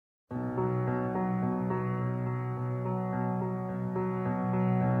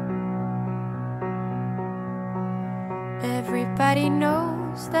Everybody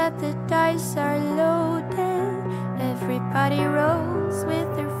knows that the dice are loaded. Everybody rolls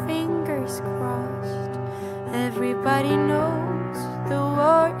with their fingers crossed. Everybody knows the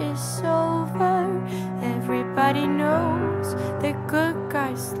war is over. Everybody knows the good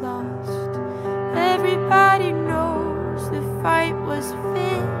guys lost. Everybody knows the fight was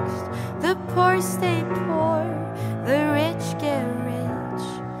fixed. The poor stay poor, the rich get rich.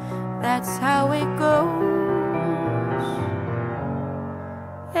 That's how it goes.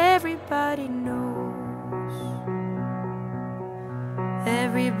 Everybody knows.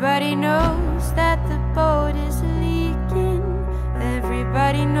 Everybody knows that the boat is leaking.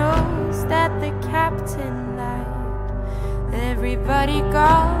 Everybody knows that the captain lied. Everybody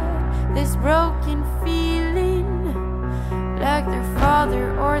got this broken feeling, like their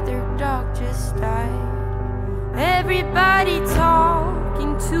father or their dog just died. Everybody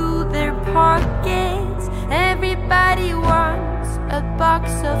talking to their pockets. Everybody wants a box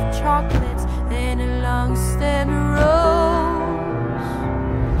of chocolates and a long stem rose.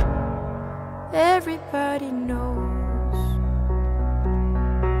 Everybody knows.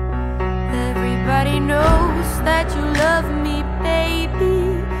 Everybody knows that you love me,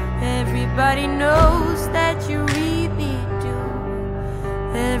 baby. Everybody knows that you really do.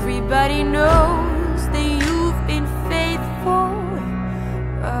 Everybody knows that you've been faithful.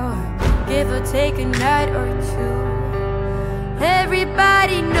 Oh, give or take a night or two.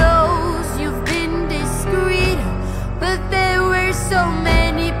 Everybody knows you've been discreet, but there were so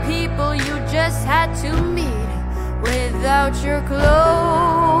many people you just had to meet without your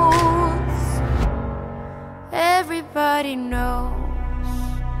clothes. Everybody knows.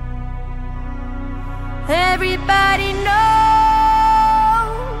 Everybody knows.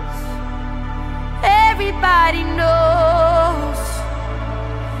 Everybody knows.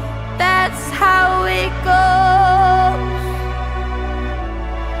 That's how it goes.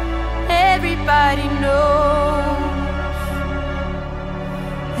 Everybody knows.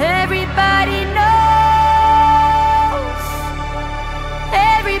 Everybody knows.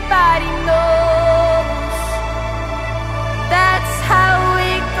 Everybody knows. That's how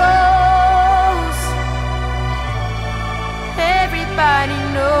it goes. Everybody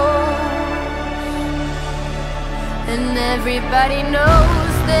knows. And everybody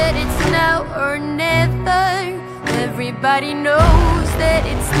knows that it's now or never. Everybody knows that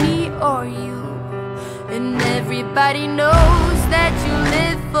it's me or you. And everybody knows that you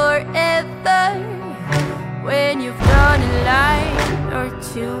live forever when you've done a line or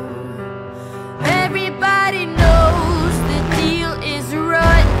two. Everybody knows the deal is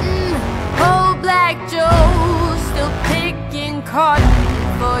rotten. Old Black Joe still picking cotton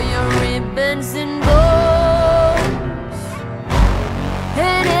for your ribbons and bows.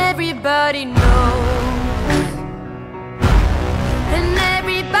 And everybody knows. And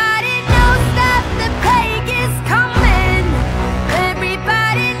everybody knows that the plague is coming.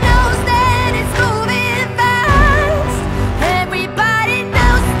 Everybody knows that it's moving fast. Everybody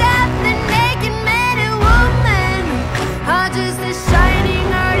knows that the naked man and woman are just a shining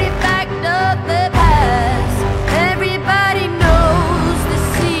artifact of the past. Everybody knows the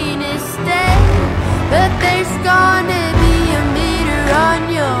scene is dead, but there's gonna be a meter on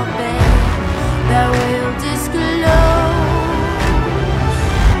your bed that will disclose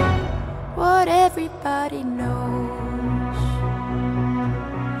what everybody knows.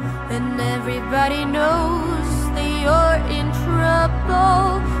 And everybody knows that you're in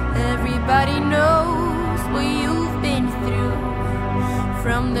trouble. Everybody knows what you've been through,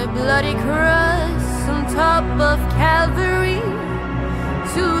 from the bloody cross on top of Calvary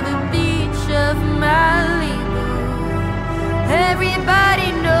to the beach of Malibu. Everybody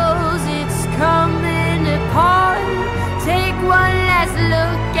knows it's coming apart. Take one last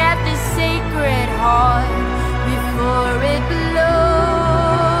look at the Sacred Heart before it blows.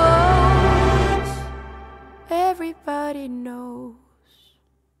 Everybody knows.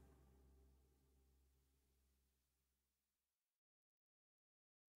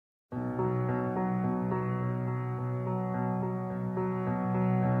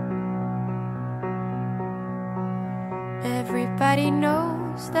 Everybody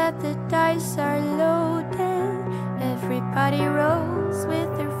knows that the dice are loaded. Everybody rolls with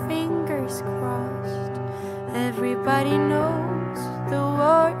their fingers crossed. Everybody knows the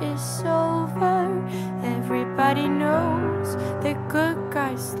war is over. Everybody knows the good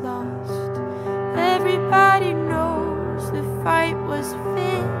guys lost. Everybody knows the fight was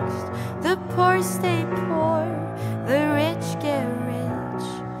fixed. The poor stay poor, the rich get rich.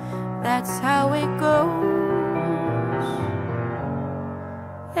 That's how it goes.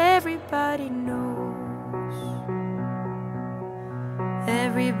 Everybody knows.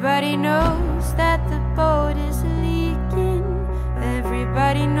 Everybody knows that the boat is leaking.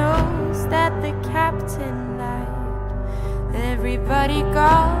 Everybody knows that the captain lied. Everybody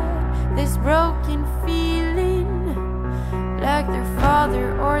got this broken feeling, like their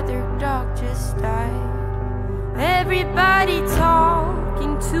father or their dog just died. Everybody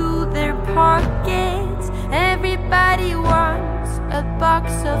talking to their pockets. Everybody wants a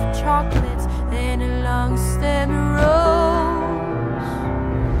box of chocolates.